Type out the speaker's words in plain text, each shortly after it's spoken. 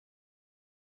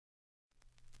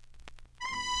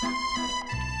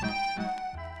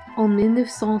En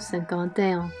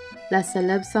 1951, la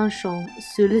célèbre chanson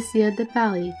Sous le ciel de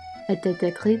Paris était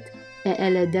écrite et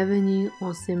elle est devenue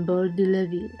un symbole de la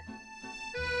ville.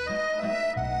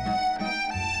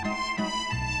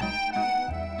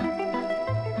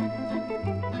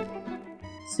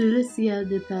 Sous le ciel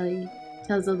de Paris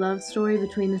tells a love story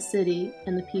between the city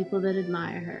and the people that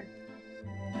admire her.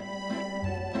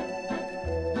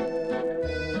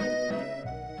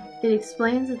 It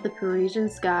explains that the Parisian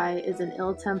sky is an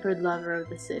ill-tempered lover of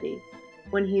the city.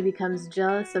 When he becomes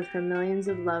jealous of her millions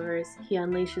of lovers, he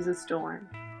unleashes a storm.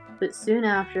 But soon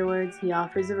afterwards, he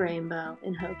offers a rainbow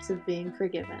in hopes of being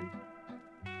forgiven.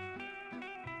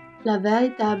 La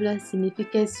véritable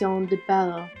signification de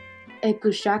paroles est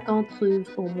que chacun trouve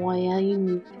un moyen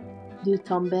unique de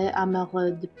tomber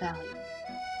amoureux de Paris.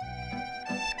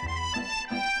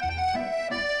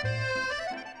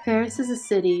 Paris is a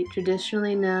city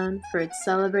traditionally known for its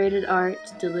celebrated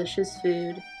art, delicious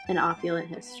food, and opulent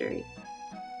history.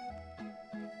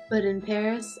 But in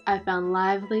Paris, I found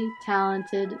lively,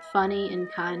 talented, funny,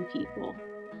 and kind people.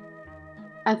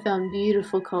 I found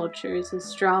beautiful cultures with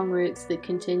strong roots that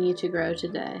continue to grow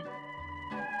today.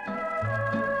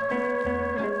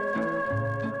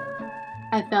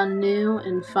 I found new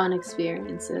and fun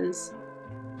experiences.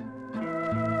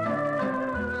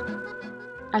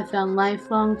 I found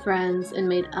lifelong friends and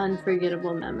made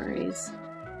unforgettable memories.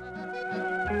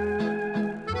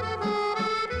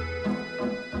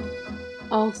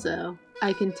 Also,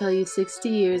 I can tell you 60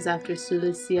 years after Sous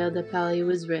le ciel de Paris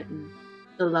was written,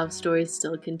 the love story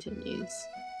still continues.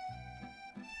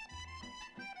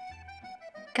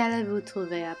 Qu'allez-vous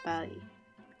trouver à Paris?